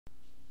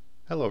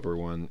Hello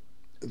everyone.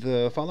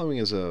 The following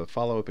is a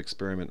follow-up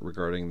experiment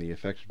regarding the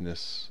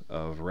effectiveness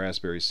of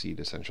raspberry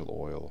seed essential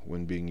oil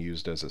when being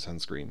used as a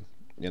sunscreen.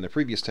 In the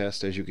previous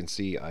test, as you can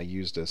see, I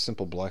used a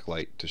simple black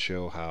light to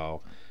show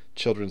how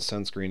children's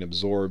sunscreen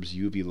absorbs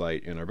UV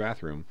light in our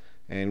bathroom,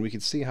 and we can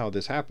see how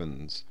this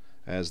happens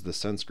as the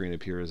sunscreen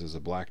appears as a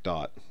black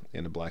dot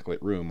in a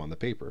blacklit room on the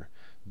paper,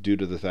 due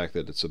to the fact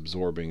that it's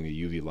absorbing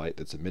the UV light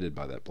that's emitted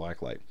by that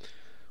black light.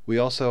 We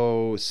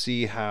also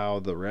see how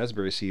the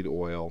raspberry seed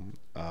oil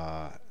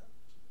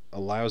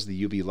allows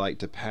the UV light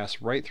to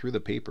pass right through the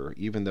paper,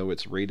 even though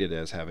it's rated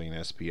as having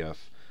an SPF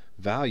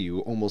value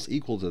almost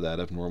equal to that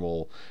of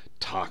normal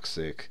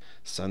toxic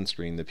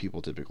sunscreen that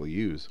people typically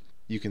use.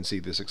 You can see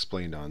this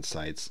explained on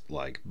sites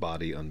like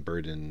Body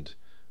Unburdened,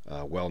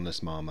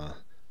 Wellness Mama,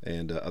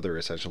 and other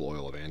essential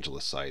oil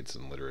evangelist sites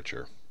and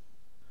literature.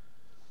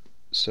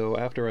 So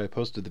after I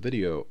posted the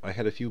video, I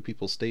had a few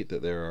people state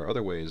that there are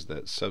other ways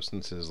that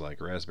substances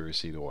like raspberry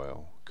seed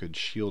oil could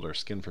shield our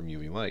skin from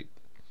UV light,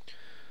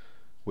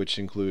 which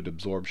include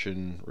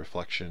absorption,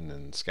 reflection,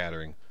 and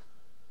scattering.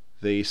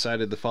 They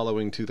cited the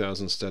following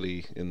 2000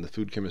 study in the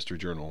Food Chemistry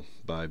Journal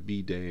by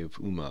B. Dave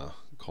Uma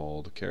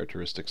called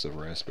Characteristics of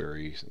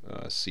Raspberry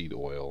Seed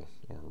Oil,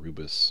 or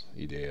Rubus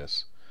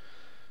idaeus,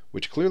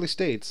 which clearly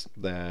states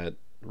that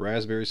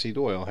raspberry seed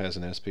oil has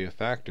an SPF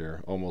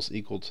factor almost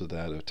equal to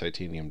that of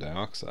titanium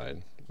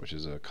dioxide, which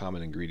is a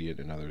common ingredient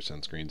in other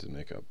sunscreens and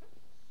makeup.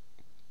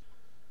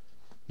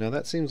 Now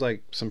that seems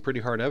like some pretty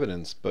hard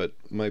evidence, but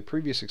my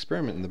previous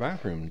experiment in the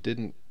bathroom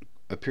didn't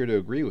appear to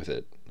agree with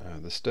it.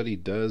 The study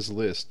does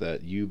list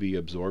that UV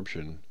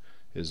absorption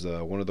is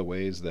one of the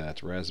ways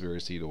that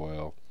raspberry seed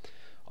oil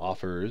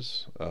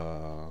offers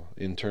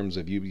in terms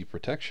of UV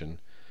protection,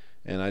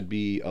 and I'd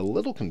be a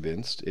little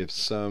convinced if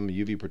some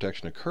UV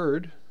protection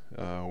occurred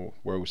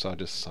where we saw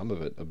just some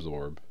of it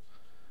absorb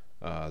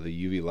the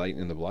UV light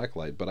and the black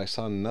light, but I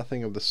saw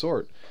nothing of the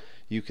sort.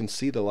 You can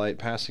see the light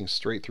passing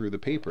straight through the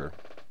paper.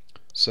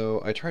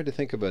 So I tried to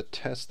think of a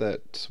test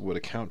that would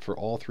account for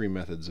all three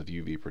methods of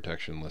UV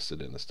protection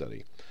listed in the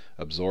study: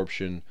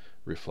 absorption,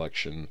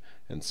 reflection,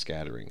 and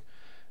scattering.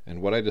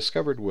 And what I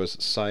discovered was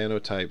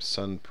cyanotype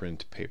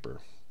sunprint paper.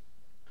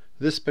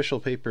 This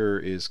special paper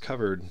is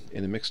covered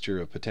in a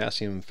mixture of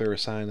potassium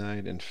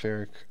ferricyanide and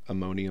ferric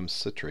ammonium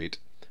citrate,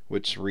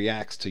 which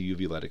reacts to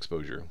UV light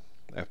exposure.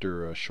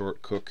 After a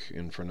short cook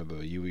in front of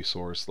a UV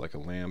source like a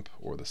lamp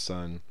or the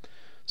sun,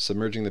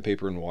 submerging the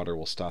paper in water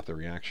will stop the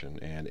reaction,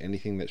 and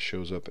anything that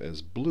shows up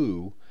as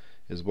blue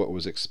is what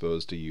was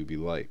exposed to UV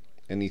light.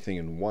 Anything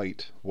in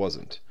white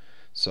wasn't.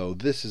 So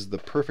this is the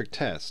perfect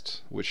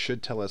test, which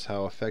should tell us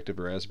how effective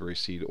raspberry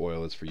seed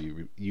oil is for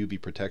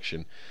UV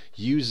protection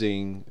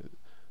using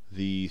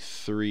the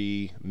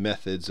three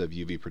methods of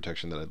UV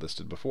protection that I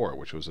listed before,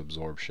 which was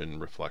absorption,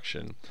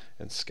 reflection,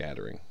 and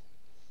scattering.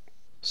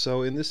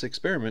 So in this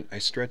experiment, I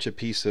stretch a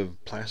piece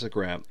of plastic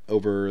wrap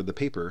over the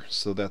paper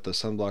so that the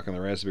sunblock on the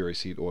raspberry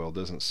seed oil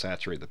doesn't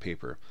saturate the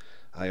paper.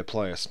 I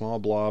apply a small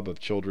blob of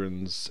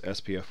children's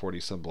SPF 40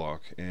 sunblock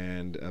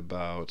and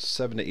about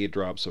 7 to 8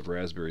 drops of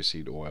raspberry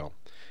seed oil,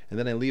 and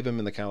then I leave them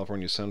in the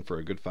California sun for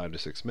a good 5 to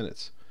 6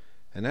 minutes.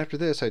 And after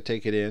this, I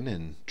take it in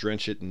and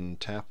drench it in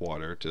tap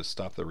water to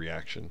stop the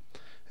reaction,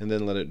 and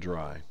then let it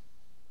dry.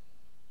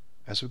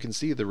 As we can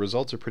see, the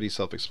results are pretty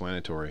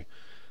self-explanatory.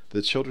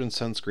 The children's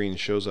sunscreen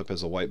shows up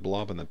as a white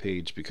blob on the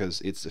page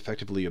because it's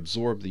effectively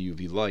absorbed the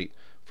UV light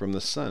from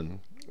the sun.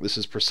 This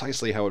is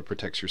precisely how it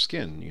protects your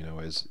skin.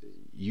 As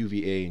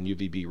UVA and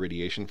UVB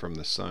radiation from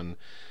the sun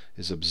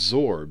is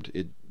absorbed,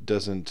 it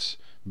doesn't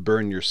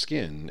burn your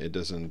skin. It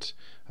doesn't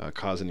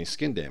cause any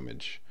skin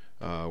damage,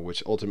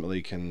 which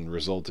ultimately can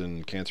result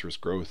in cancerous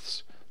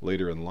growths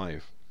later in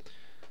life.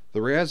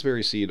 The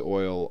raspberry seed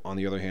oil, on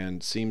the other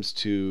hand, seems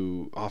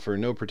to offer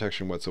no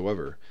protection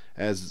whatsoever,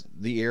 as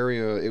the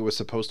area it was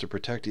supposed to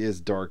protect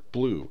is dark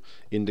blue,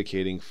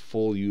 indicating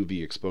full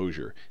UV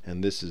exposure,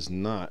 and this is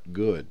not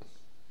good.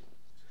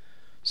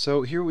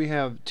 So here we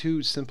have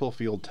two simple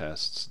field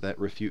tests that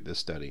refute this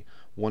study,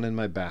 one in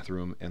my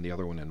bathroom and the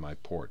other one in my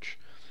porch.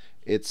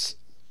 It's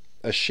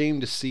a shame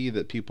to see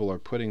that people are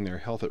putting their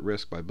health at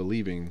risk by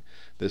believing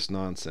this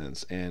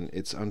nonsense, and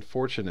it's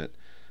unfortunate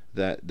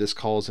that this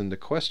calls into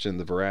question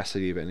the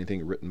veracity of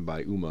anything written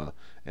by Uma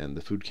and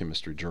the Food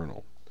Chemistry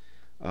Journal.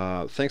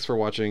 Thanks for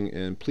watching,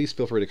 and please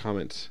feel free to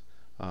comment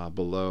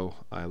below.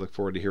 I look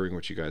forward to hearing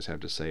what you guys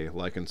have to say.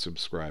 Like and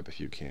subscribe if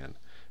you can.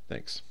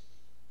 Thanks.